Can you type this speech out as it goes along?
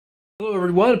Hello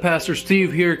everyone, Pastor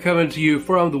Steve here coming to you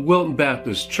from the Wilton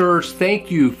Baptist Church.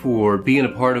 Thank you for being a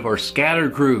part of our scatter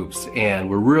groups, and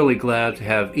we're really glad to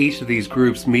have each of these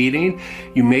groups meeting.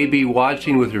 You may be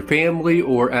watching with your family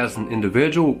or as an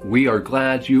individual. We are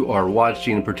glad you are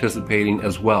watching and participating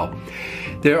as well.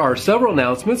 There are several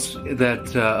announcements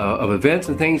of events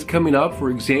and things coming up. For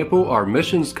example, our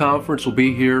missions conference will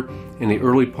be here in the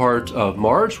early part of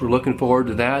March. We're looking forward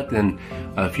to that. Then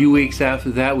a few weeks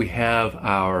after that, we have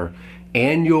our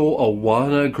annual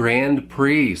Awana Grand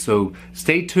Prix. So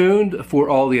stay tuned for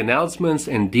all the announcements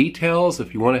and details.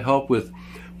 If you want to help with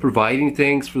providing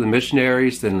things for the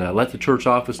missionaries, then let the church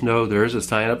office know. There is a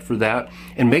sign up for that.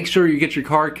 And make sure you get your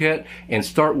car kit and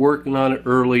start working on it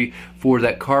early for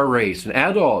that car race. And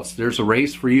adults, there's a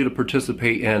race for you to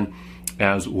participate in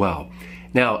as well.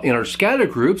 Now, in our scatter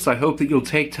groups, I hope that you'll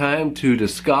take time to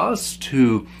discuss,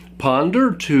 to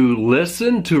ponder, to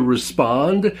listen, to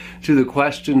respond to the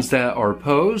questions that are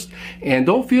posed. And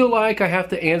don't feel like I have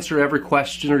to answer every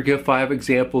question or give 5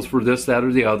 examples for this, that,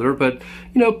 or the other, but,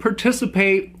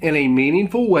 participate in a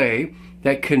meaningful way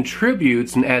that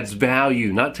contributes and adds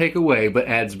value, not take away, but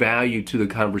adds value to the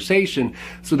conversation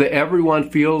so that everyone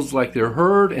feels like they're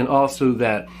heard, and also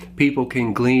that people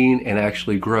can glean and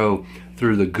actually grow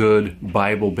through the good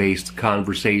Bible-based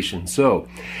conversation. So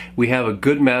we have a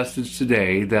good message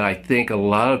today that I think a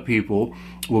lot of people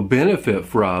will benefit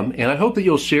from, and I hope that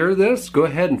you'll share this. Go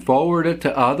ahead and forward it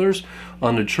to others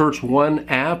on the Church One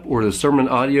app or the Sermon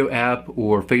Audio app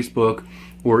or Facebook,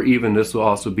 or even this will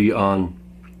also be on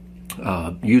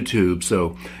YouTube,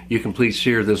 so you can please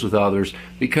share this with others,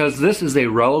 because this is a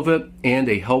relevant and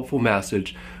a helpful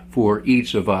message for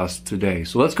each of us today.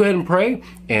 So let's go ahead and pray,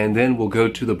 and then we'll go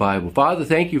to the Bible. Father,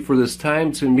 thank you for this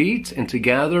time to meet and to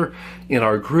gather in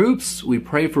our groups. We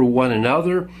pray for one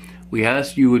another. We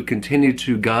ask you would continue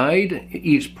to guide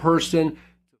each person